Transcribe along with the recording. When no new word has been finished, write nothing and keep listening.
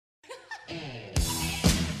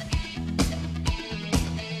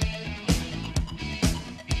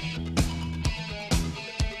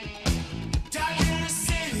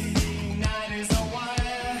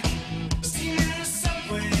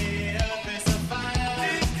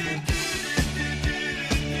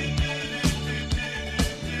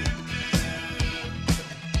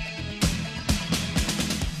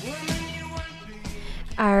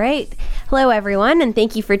right. Hello, everyone, and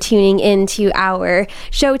thank you for tuning in to our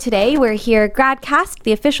show today. We're here at GradCast,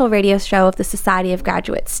 the official radio show of the Society of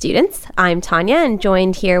Graduate Students. I'm Tanya, and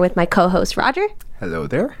joined here with my co-host, Roger. Hello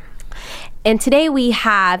there. And today we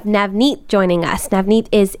have Navneet joining us. Navneet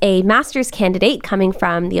is a master's candidate coming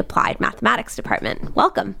from the Applied Mathematics Department.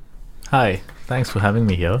 Welcome. Hi, thanks for having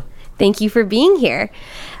me here. Thank you for being here.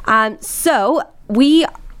 So we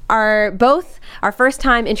are both our first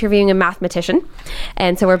time interviewing a mathematician,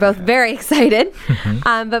 and so we're both very excited.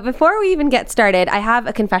 But before we even get started, I have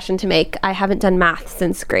a confession to make. I haven't done math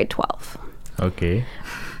since grade 12. Okay.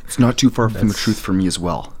 It's not too far from the truth for me as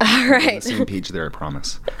well. All We're on right. the same page there, I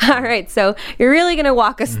promise. All right, so you're really going to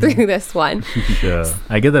walk us through this one. Sure.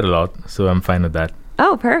 I get that a lot, so I'm fine with that.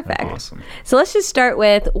 Oh, perfect. Awesome. So let's just start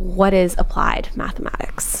with, what is applied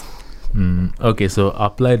mathematics? Okay, so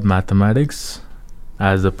applied mathematics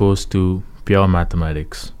as opposed to pure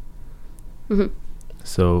mathematics.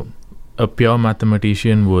 So a pure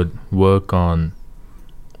mathematician would work on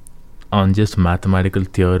just mathematical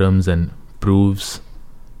theorems and proofs.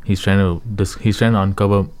 He's trying to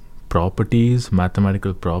uncover properties,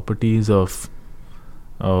 mathematical properties of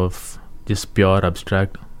just pure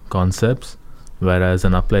abstract concepts, whereas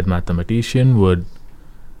an applied mathematician would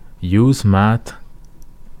use math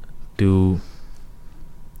to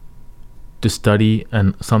study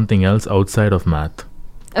something else outside of math.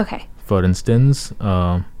 Okay. For instance,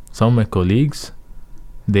 some of my colleagues,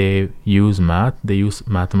 they use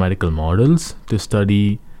mathematical models to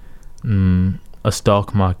study a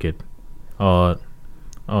stock market, or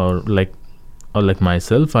like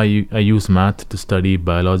myself, I use math to study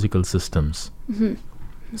biological systems.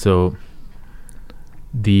 So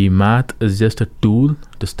the math is just a tool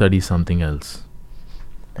to study something else.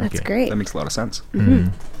 That's Okay. great. That makes a lot of sense.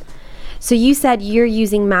 So you said you're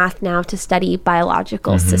using math now to study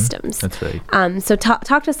biological systems. That's right. So talk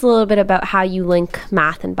to us a little bit about how you link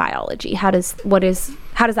math and biology. How does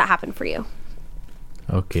that happen for you?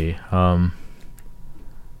 Okay.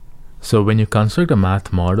 So when you construct a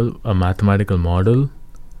mathematical model,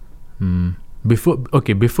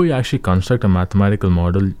 before you actually construct a mathematical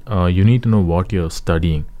model, you need to know what you're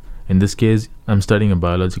studying. In this case, I'm studying a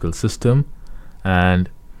biological system, and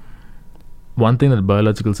one thing that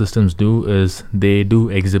biological systems do is they do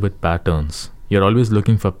exhibit patterns. You're always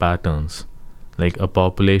looking for patterns, like a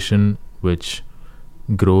population which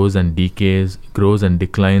grows and declines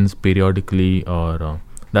periodically, or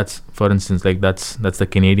that's, for instance, like that's the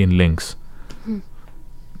Canadian lynx.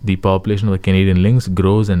 The population of the Canadian lynx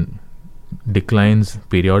grows and declines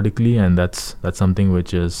periodically, and that's something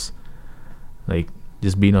which is like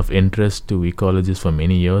just been of interest to ecologists for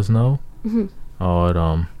many years now.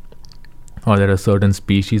 Or there are certain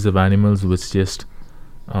species of animals which just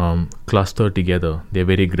cluster together. They're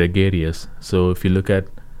very gregarious. So if you look at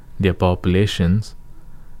their populations,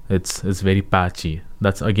 it's very patchy.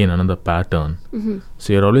 That's again another pattern.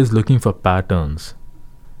 So you're always looking for patterns.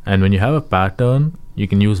 And when you have a pattern, you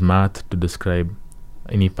can use math to describe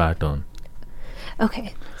any pattern.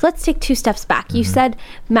 Okay, so let's take two steps back. You said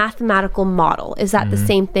mathematical model. Is that the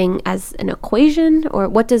same thing as an equation, or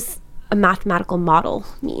what does a mathematical model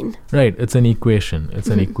mean? Right, it's an equation. It's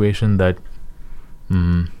an equation that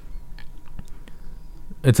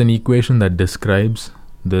describes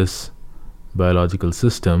this biological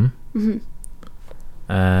system.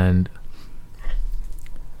 And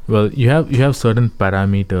well, you have certain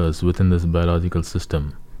parameters within this biological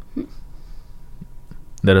system.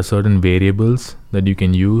 There are certain variables that you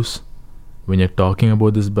can use when you're talking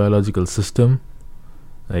about this biological system.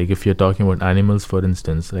 Like if you're talking about animals, for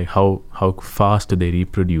instance, like how fast do they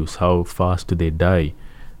reproduce, how fast do they die,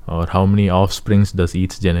 or how many offsprings does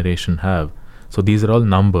each generation have. So these are all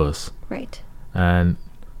numbers. Right. And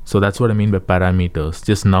so that's what I mean by parameters,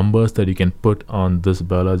 just numbers that you can put on this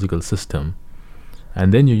biological system.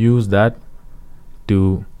 And then you use that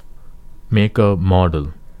to make a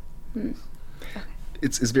model.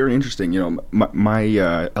 It's very interesting. You know, my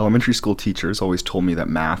elementary school teachers always told me that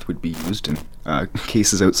math would be used in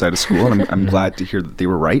cases outside of school, and I'm glad to hear that they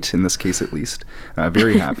were right, in this case at least.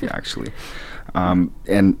 Very happy, actually.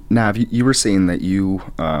 And Nav, you were saying that you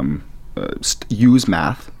use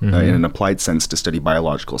math in an applied sense to study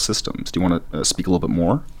biological systems. Do you want to speak a little bit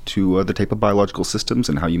more to the type of biological systems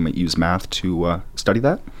and how you might use math to study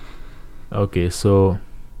that? Okay, so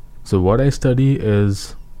what I study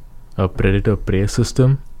is a predator-prey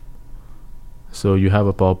system. So you have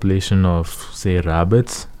a population of, say,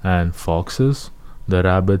 rabbits and foxes. The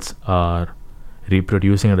rabbits are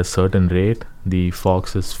reproducing at a certain rate. The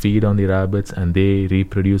foxes feed on the rabbits and they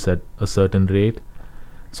reproduce at a certain rate.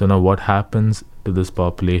 So now what happens to this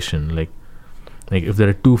population? Like, like if there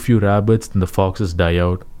are too few rabbits, then the foxes die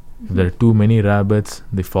out. If there are too many rabbits,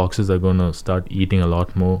 the foxes are going to start eating a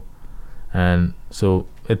lot more. And so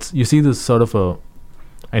you see this sort of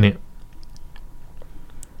an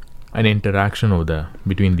interaction over there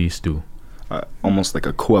between these two. Almost like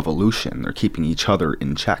a coevolution. They're keeping each other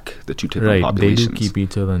in check, the two different Right, populations. they do keep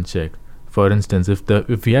each other in check. For instance,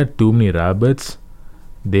 if we had too many rabbits,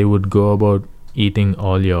 they would go about eating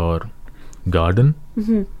all your garden,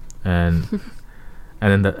 and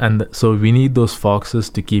so we need those foxes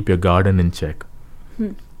to keep your garden in check.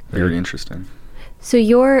 Very interesting. So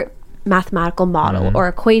your mathematical model or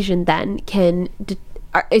equation then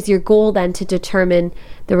is your goal then to determine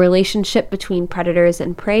the relationship between predators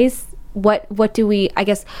and prey? What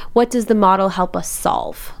does the model help us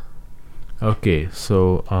solve? Okay,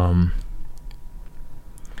 so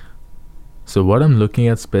what I'm looking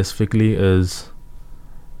at specifically is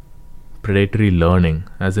predatory learning,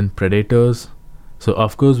 as in predators. So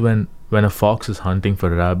of course, when a fox is hunting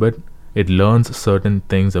for a rabbit, it learns certain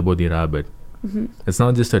things about the rabbit. It's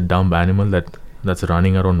not just a dumb animal that's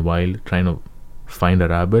running around wild trying to find a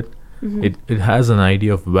rabbit. It has an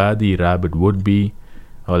idea of where the rabbit would be,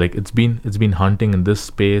 or like it's been hunting in this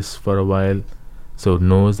space for a while, so it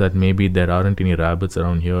knows that maybe there aren't any rabbits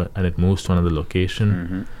around here, and it moves to another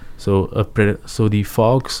location. So the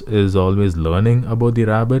fox is always learning about the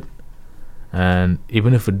rabbit, and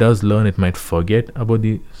even if it does learn, it might forget about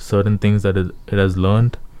the certain things that it has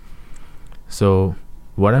learned. So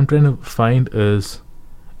what I'm trying to find is,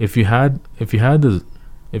 if you had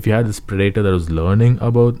this predator that was learning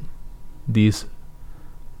about these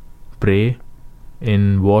prey,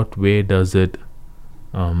 in what way does it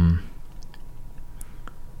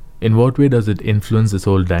influence this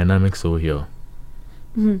whole dynamics over here?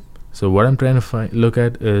 So what I'm trying to look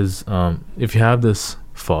at is, if you have this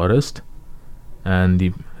forest and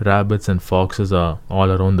the rabbits and foxes are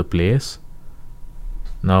all around the place,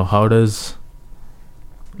 now how do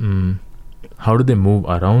they move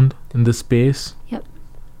around in this space? Yep.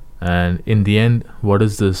 And in the end, what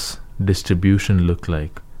does this distribution look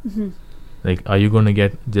like? Like, are you going to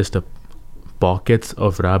get just pockets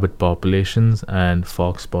of rabbit populations and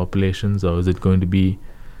fox populations, or is it going to be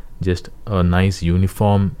just a nice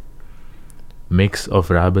uniform mix of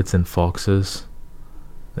rabbits and foxes?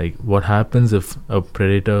 Like, what happens if a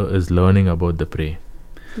predator is learning about the prey?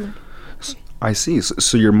 I see.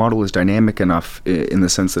 So your model is dynamic enough in the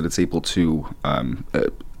sense that it's able to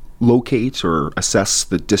locate or assess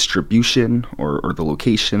the distribution or the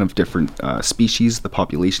location of different species, the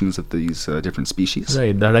populations of these different species.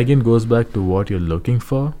 Right. That again goes back to what you're looking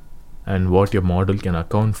for and what your model can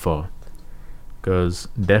account for. Because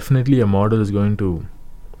definitely a model is going to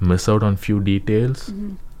miss out on few details.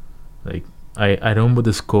 Like, I remember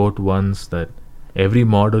this quote once that every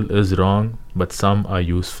model is wrong, but some are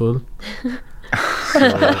useful. So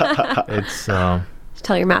it's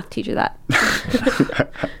tell your math teacher that.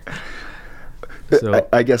 So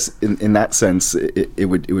I guess in that sense, it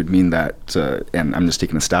would mean that, and I'm just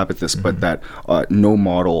taking a stab at this, but that no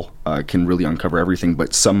model can really uncover everything,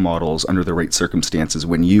 but some models, under the right circumstances,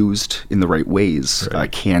 when used in the right ways,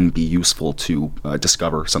 can be useful to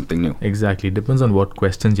discover something new. Exactly. It depends on what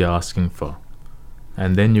questions you're asking for.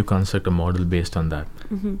 And then you construct a model based on that.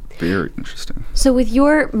 Very interesting. So with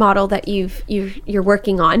your model that you're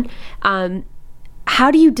working on,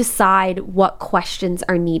 how do you decide what questions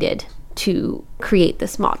are needed to create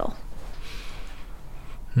this model?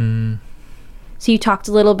 So you talked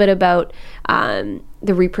a little bit about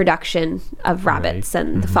the reproduction of rabbits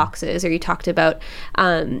and the foxes, or you talked about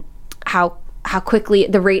how quickly,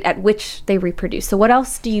 the rate at which they reproduce. So what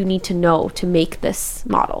else do you need to know to make this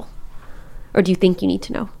model? Or do you think you need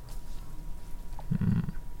to know?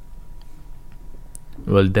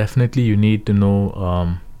 Well, definitely you need to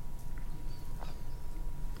know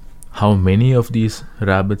how many of these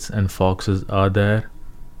rabbits and foxes are there.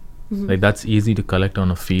 Like, that's easy to collect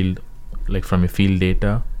on a field, like from your field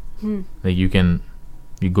data. Like, you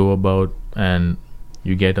go about and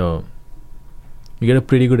you get a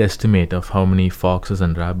pretty good estimate of how many foxes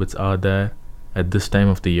and rabbits are there at this time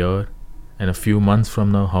of the year, and a few months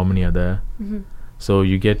from now how many are there. So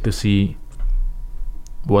you get to see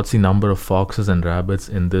what's the number of foxes and rabbits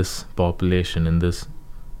in this population, in this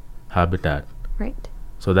habitat. Right.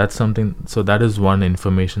 So that's something. So that is one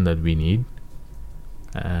information that we need.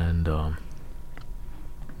 And on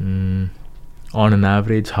an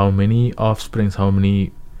average, how many offsprings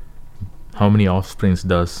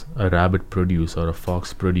does a rabbit produce or a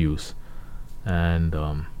fox produce? And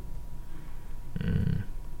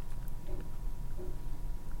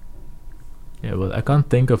yeah, well, I can't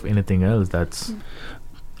think of anything else that's...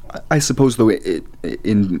 I suppose, though,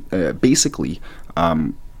 basically,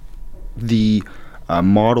 the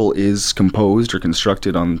model is composed or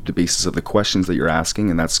constructed on the basis of the questions that you're asking,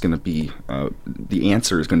 and that's going to be the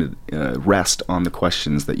answer is going to rest on the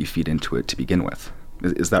questions that you feed into it to begin with.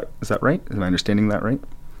 Is that right? Am I understanding that right?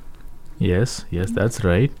 Yes, that's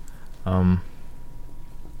right.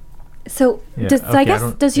 So Yeah, does,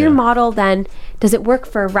 okay, does your yeah. model then, does it work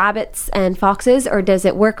for rabbits and foxes, or does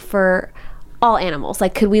it work for all animals?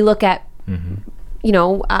 Like, could we look at, you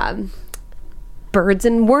know, birds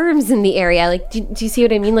and worms in the area? Like, do you see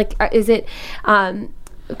what I mean? Like, is it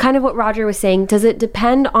kind of what Roger was saying? Does it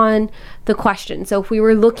depend on the question? So if we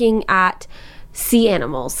were looking at sea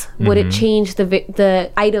animals, would it change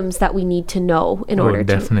the items that we need to know in order to?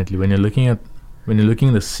 Definitely. When you're looking at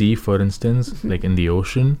the sea, for instance, like in the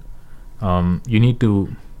ocean, you need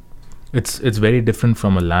to. It's very different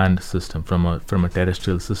from a land system, from a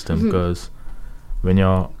terrestrial system, because when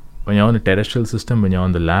you're on a terrestrial system, when you're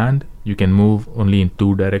on the land, you can move only in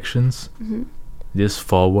two directions, just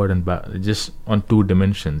forward and back, just on two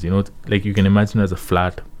dimensions. You know, like you can imagine it as a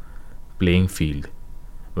flat playing field.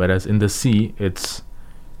 Whereas in the sea,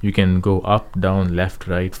 you can go up, down, left,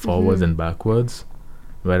 right, forwards and backwards.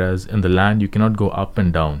 Whereas in the land, you cannot go up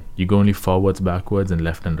and down. You go only forwards, backwards, and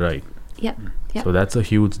left and right. Yep. So that's a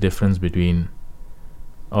huge difference between,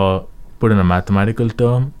 or put in a mathematical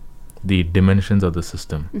term, the dimensions of the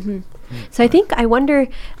system. So I wonder,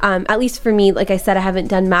 at least for me, like I said, I haven't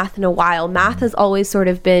done math in a while. Math has always sort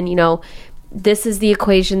of been, you know, this is the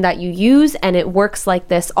equation that you use and it works like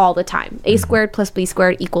this all the time. A squared plus B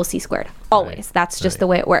squared equals C squared. Always. Right. That's just the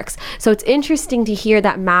way it works. So it's interesting to hear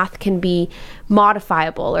that math can be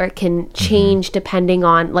modifiable, or it can change depending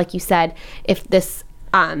on, like you said, if this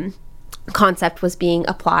concept was being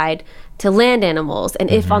applied to land animals,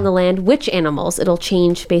 and if on the land, which animals. It'll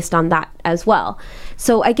change based on that as well.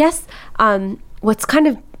 So I guess what's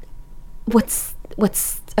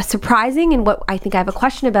surprising, and what I think I have a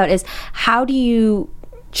question about, is how do you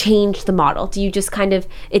change the model? Do you just kind of,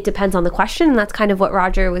 it depends on the question? And that's kind of what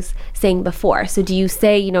Roger was saying before. So do you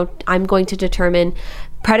say, you know, I'm going to determine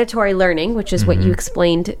predatory learning, which is what you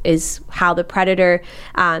explained is how the predator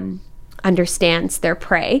understands their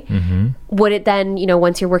prey. Would it then, you know,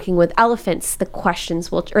 once you're working with elephants, the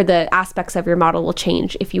questions will, or the aspects of your model will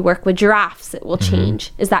change? If you work with giraffes, it will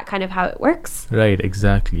change. Is that kind of how it works? Right,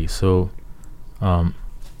 exactly. So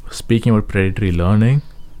speaking about predatory learning,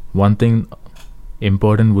 one thing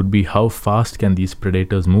important would be how fast can these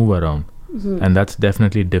predators move around, and that's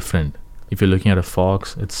definitely different. If you're looking at a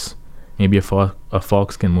fox, it's maybe a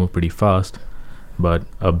fox can move pretty fast, but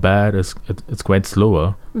a bear it's quite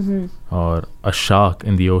slower, or a shark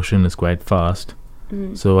in the ocean is quite fast.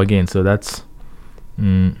 So that's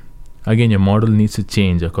again, your model needs to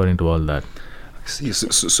change according to all that. See,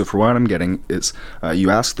 so for what I'm getting is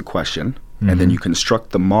you ask the question, and then you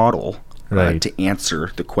construct the model to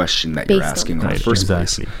answer the question that you're asking in the first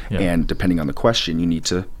place. Yeah. And depending on the question, you need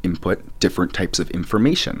to input different types of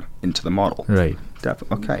information into the model. Right.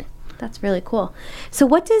 Okay. That's really cool. So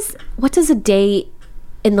what does a day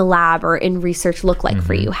in the lab or in research look like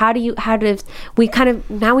for you? How does we kind of,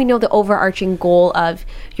 now we know the overarching goal of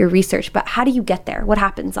your research, but how do you get there? What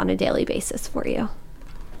happens on a daily basis for you?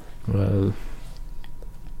 Well,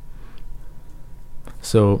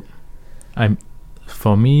 so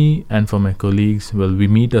for me and for my colleagues, well, we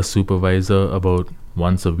meet a supervisor about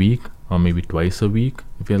once a week or maybe twice a week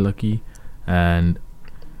if you're lucky, and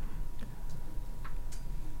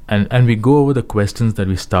we go over the questions that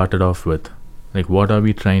we started off with, like what are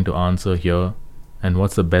we trying to answer here, and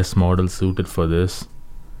what's the best model suited for this,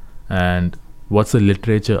 and what's the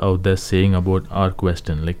literature out there saying about our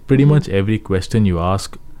question. Like pretty much every question you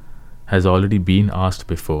ask has already been asked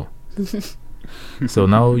before. So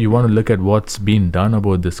now you want to look at what's been done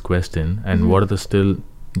about this question, and what are the still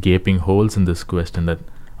gaping holes in this question, that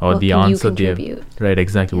or the answer they right,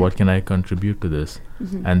 exactly. What can I contribute to this?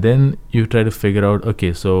 And then you try to figure out,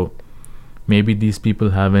 okay, so maybe these people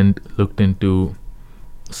haven't looked into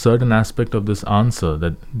certain aspect of this answer,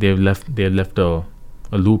 that they've left a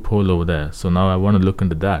loophole over there. So now I want to look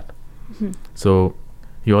into that. So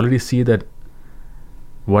you already see that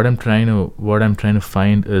what I'm trying to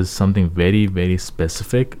find is something very, very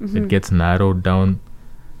specific. It gets narrowed down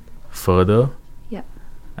further. Yep.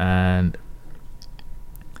 And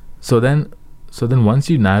so then once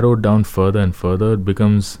you narrow it down further and further, it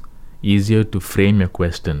becomes easier to frame your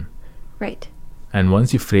question. Right. And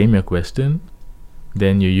once you frame your question,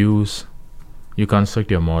 then you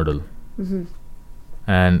construct your model.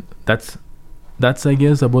 And that's that's, I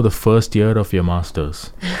guess, about the first year of your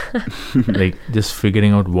master's. Like just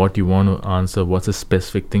figuring out what you want to answer, what's a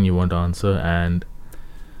specific thing you want to answer, and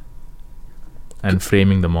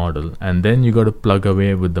framing the model. And then you got to plug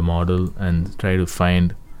away with the model and try to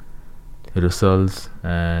find results,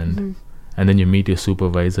 and then you meet your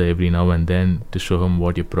supervisor every now and then to show him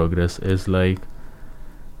what your progress is like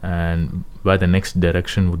and where the next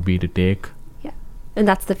direction would be to take. And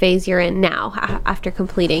that's the phase you're in now after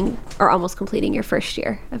completing or almost completing your first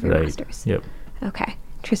year of your master's. Yep. Okay.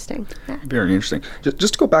 Interesting. Yeah. Very interesting.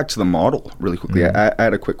 Just to go back to the model really quickly, I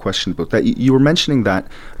had a quick question about that. You were mentioning that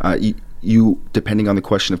you, depending on the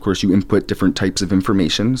question, of course, you input different types of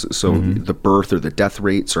information. So the birth or the death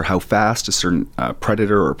rates, or how fast a certain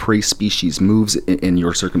predator or prey species moves in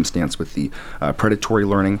your circumstance with the predatory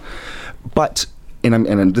learning. But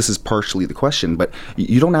and this is partially the question, but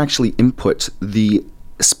you don't actually input the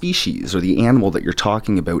species or the animal that you're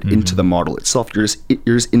talking about into the model itself. You're just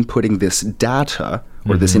inputting this data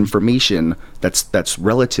or this information that's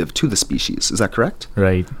relative to the species. Is that correct?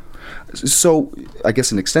 Right. So I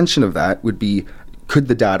guess an extension of that would be, could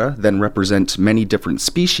the data then represent many different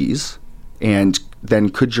species? And then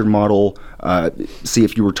could your model, see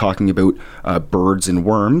if you were talking about birds and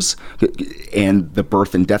worms, and the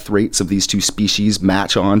birth and death rates of these two species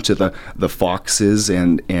match on to the foxes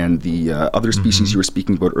and the other species you were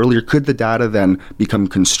speaking about earlier, could the data then become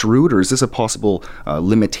construed, or is this a possible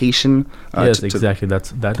limitation? Yes, exactly.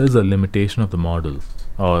 That is a limitation of the model,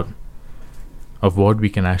 or of what we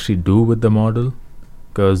can actually do with the model,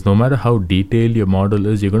 because no matter how detailed your model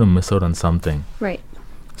is, you're going to miss out on something. Right.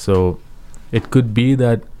 So it could be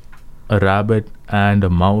that a rabbit and a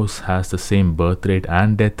mouse has the same birth rate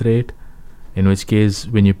and death rate, in which case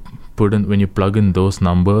when you plug in those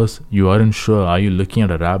numbers, you aren't sure, are you looking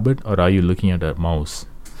at a rabbit or are you looking at a mouse?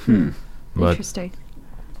 But interesting.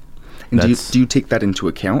 And do you take that into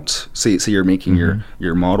account? Say you're making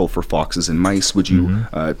your model for foxes and mice. Would you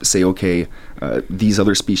say, okay, these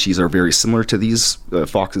other species are very similar to these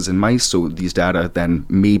foxes and mice, so these data then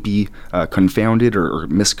may be confounded or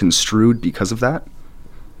misconstrued because of that?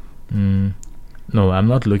 No, I'm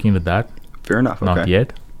not looking at that. Fair enough. Not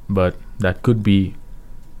yet, but that could be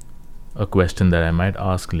a question that I might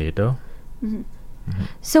ask later.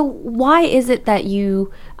 So why is it that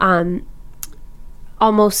you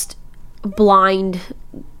almost blind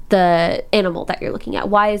the animal that you're looking at?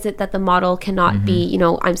 Why is it that the model cannot be,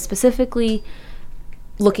 I'm specifically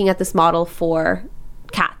looking at this model for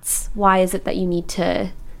cats? Why is it that you need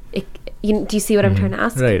to, do you see what I'm trying to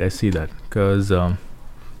ask? Right, I see that. Because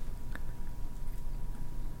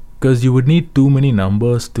you would need too many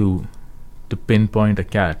numbers to pinpoint a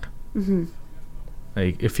cat.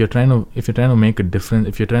 Like if you're trying to make a difference,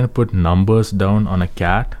 if you're trying to put numbers down on a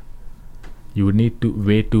cat, you would need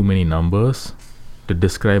way too many numbers to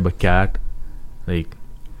describe a cat. Like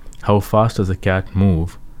how fast does a cat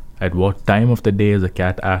move, at what time of the day is a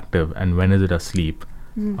cat active, and when is it asleep,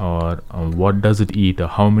 or what does it eat, or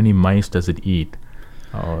how many mice does it eat,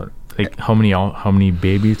 or like how many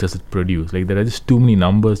babies does it produce. Like there are just too many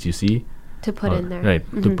numbers, you see, to put in there.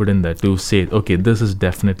 Right, to put in there to say, okay, this is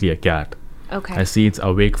definitely a cat. Okay. I see it's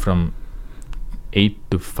awake from 8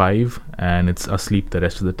 to 5 and it's asleep the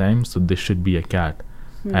rest of the time, so this should be a cat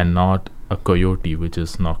and not a coyote, which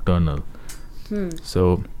is nocturnal.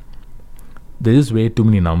 So there is way too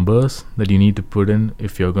many numbers that you need to put in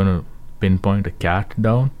if you're going to pinpoint a cat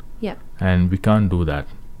down. Yeah. And we can't do that.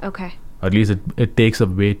 Okay. At least it takes up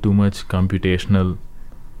way too much computational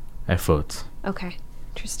efforts. Okay.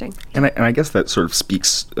 Interesting. And I guess that sort of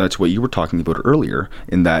speaks to what you were talking about earlier,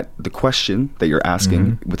 in that the question that you're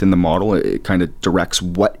asking within the model, it kind of directs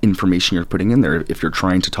what information you're putting in there. If you're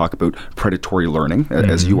trying to talk about predatory learning,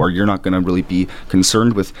 as you are, you're not going to really be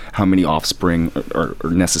concerned with how many offspring or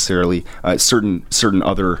necessarily certain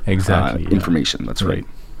other information. That's right.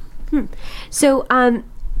 So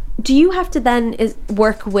do you have to then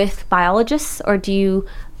work with biologists, or do you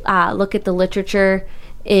look at the literature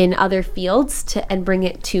in other fields and bring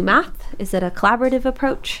it to math? Is it a collaborative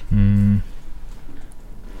approach?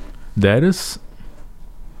 There is.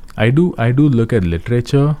 I do look at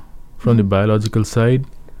literature from the biological side,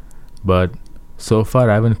 but so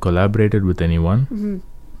far I haven't collaborated with anyone.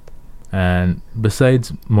 And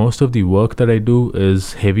besides, most of the work that I do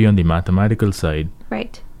is heavy on the mathematical side.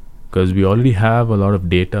 Right. Because we already have a lot of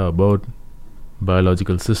data about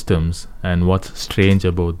biological systems and what's strange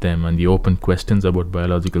about them and the open questions about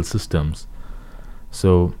biological systems.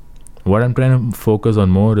 So what I'm trying to focus on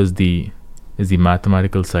more is the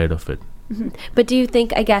mathematical side of it. But do you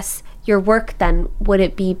think, I guess, your work then, would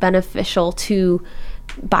it be beneficial to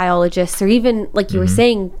biologists, or even like you were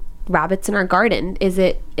saying, rabbits in our garden. Is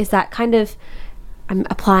that kind of, I'm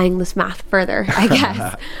applying this math further, I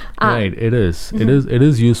guess. Right, it is. It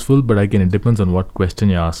is useful, but again, it depends on what question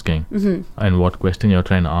you're asking and what question you're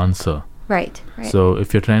trying to answer. Right. So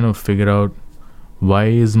if you're trying to figure out why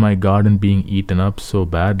is my garden being eaten up so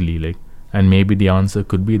badly, and maybe the answer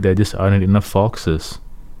could be there just aren't enough foxes.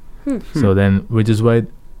 So then, which is why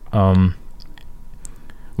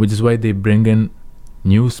they bring in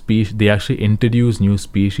new species. They actually introduce new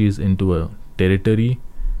species into a territory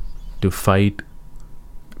to fight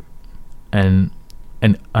and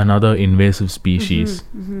another invasive species.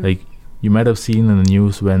 Like you might have seen in the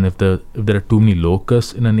news when if there are too many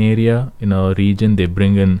locusts in an area, in a region, they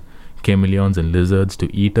bring in chameleons and lizards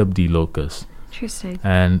to eat up the locusts. Interesting.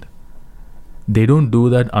 And they don't do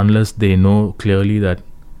that unless they know clearly that,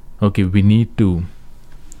 okay, we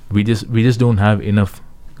just don't have enough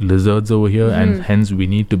lizards over here, and hence we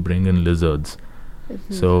need to bring in lizards.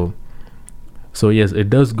 So yes, it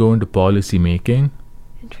does go into policy making.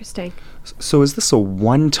 Interesting. So is this a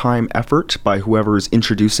one-time effort by whoever is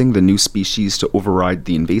introducing the new species to override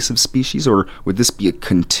the invasive species, or would this be a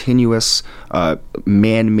continuous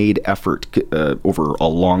man-made effort over a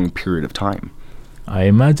long period of time? I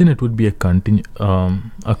imagine it would be a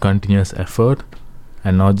continuous effort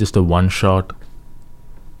and not just a one-shot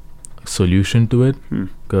solution to it,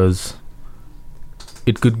 because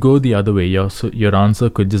it could go the other way. Your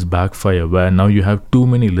answer could just backfire, where now you have too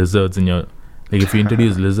many lizards in your, like if you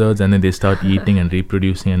introduce lizards and then they start eating and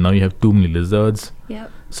reproducing, and now you have too many lizards. Yep.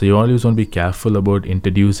 So you always want to be careful about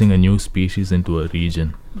introducing a new species into a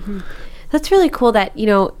region. That's really cool that,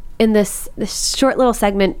 in this short little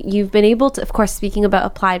segment, you've been able to, of course, speaking about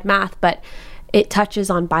applied math, but it touches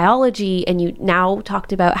on biology, and you now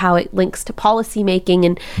talked about how it links to policy making,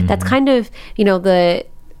 and that's kind of,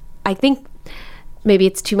 I think maybe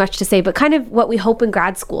it's too much to say, but kind of what we hope in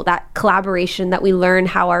grad school, that collaboration, that we learn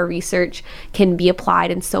how our research can be applied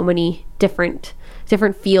in so many different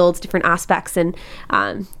fields, different aspects. And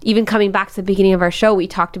even coming back to the beginning of our show, we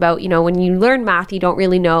talked about, when you learn math, you don't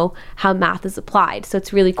really know how math is applied. So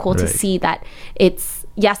it's really cool to see that it's,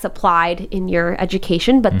 yes, applied in your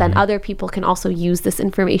education, but then other people can also use this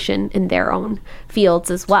information in their own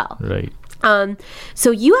fields as well. Right.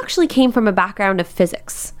 So you actually came from a background of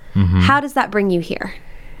physics. How does that bring you here?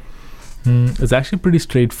 It's actually pretty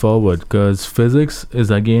straightforward, because physics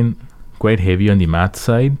is again quite heavy on the math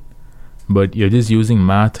side, but you're just using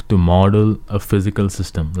math to model a physical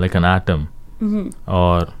system like an atom,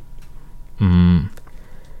 or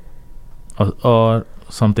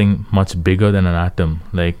something much bigger than an atom,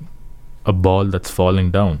 like a ball that's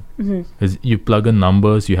falling down. Is you plug in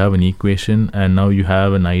numbers, you have an equation, and now you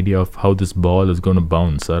have an idea of how this ball is going to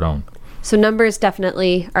bounce around. So numbers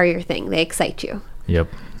definitely are your thing. They excite you. Yep.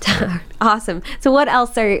 Awesome. So what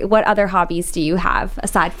other hobbies do you have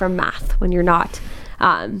aside from math when you're not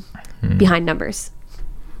behind numbers?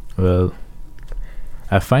 Well,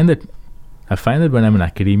 I find that when I'm in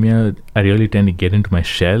academia, I really tend to get into my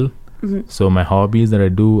shell. So my hobbies that I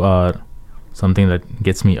do are something that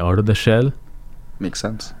gets me out of the shell. Makes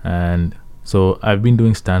sense. And so I've been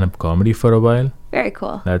doing stand-up comedy for a while. Very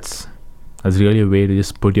cool. That's really a way to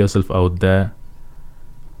just put yourself out there.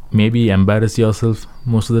 Maybe embarrass yourself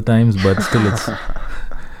most of the times, but still it's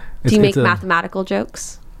do you make mathematical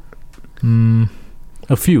jokes? A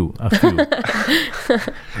few.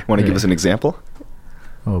 Want to give us an example?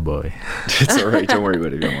 Oh boy. It's all right. Don't worry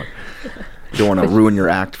about it. You don't want to ruin your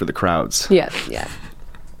act for the crowds. Yeah.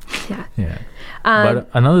 But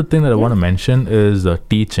another thing that I want to mention is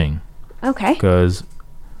teaching. Okay. Because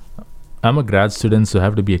I'm a grad student, so I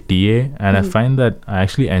have to be a TA, and I find that I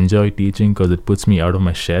actually enjoy teaching because it puts me out of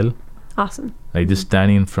my shell. Awesome. Like just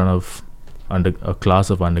standing in front of a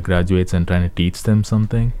class of undergraduates and trying to teach them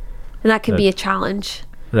something. And that can be a challenge.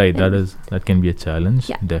 Right, that can be a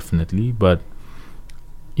challenge, definitely. But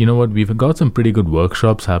you know what? We've got some pretty good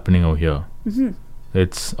workshops happening over here.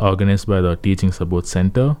 It's organized by the Teaching Support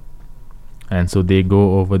Center, and so they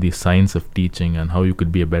go over the science of teaching and how you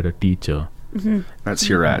could be a better teacher. That's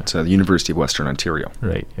here at the University of Western Ontario.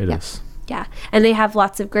 Right, it is. Yeah, and they have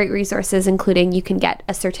lots of great resources, including you can get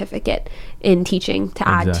a certificate in teaching to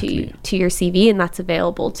add to your CV, and that's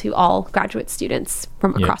available to all graduate students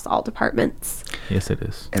from across all departments. Yes, it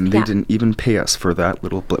is. And they didn't even pay us for that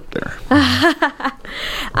little blip there.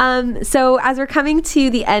 So as we're coming to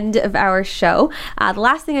the end of our show, the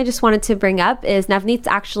last thing I just wanted to bring up is Navneet's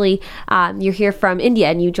actually, you're here from India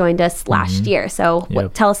and you joined us last year. So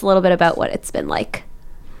tell us a little bit about what it's been like.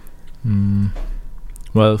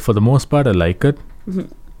 Well, for the most part, I like it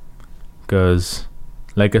because,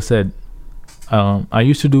 like I said, I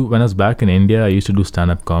used to do, when I was back in India, I used to do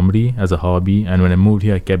stand-up comedy as a hobby, and when I moved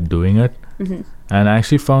here, I kept doing it. And I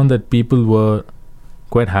actually found that people were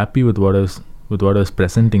quite happy with what I was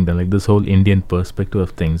presenting them, like this whole Indian perspective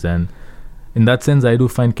of things. And in that sense, I do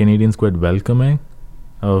find Canadians quite welcoming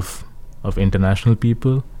of international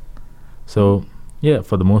people. So yeah,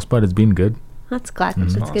 for the most part, it's been good. That's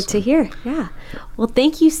good to hear. Yeah. Well,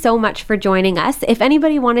 thank you so much for joining us. If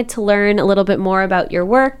anybody wanted to learn a little bit more about your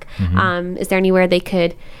work, is there anywhere they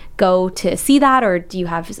could go to see that, or do you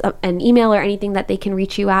have an email or anything that they can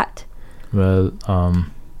reach you at? Well,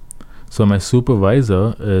 so my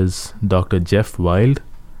supervisor is Dr. Jeff Wild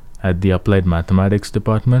at the Applied Mathematics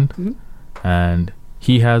Department, and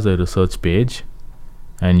he has a research page,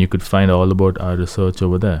 and you could find all about our research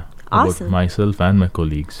over there. Awesome. About myself and my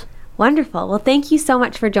colleagues. Wonderful. Well, thank you so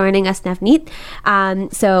much for joining us, Navneet.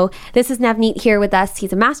 So this is Navneet here with us.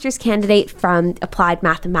 He's a master's candidate from Applied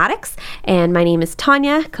Mathematics. And my name is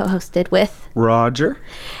Tanya, co-hosted with Roger.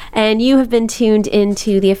 And you have been tuned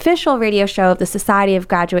into the official radio show of the Society of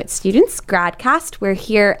Graduate Students, GradCast. We're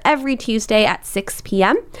here every Tuesday at 6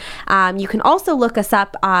 p.m. You can also look us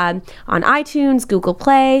up on iTunes, Google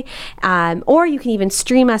Play, or you can even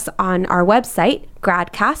stream us on our website,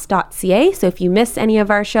 gradcast.ca. So if you miss any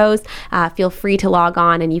of our shows, feel free to log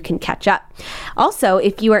on and you can catch up. Also,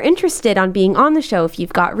 if you are interested on being on the show, if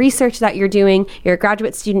you've got research that you're doing, you're a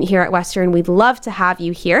graduate student here at Western, we'd love to have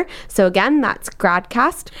you here. So again, that's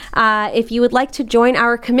GradCast. If you would like to join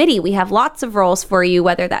our committee, we have lots of roles for you,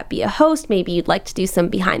 whether that be a host, maybe you'd like to do some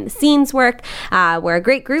behind the scenes work. We're a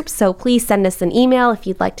great group, so please send us an email if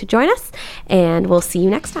you'd like to join us, and we'll see you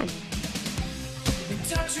next time.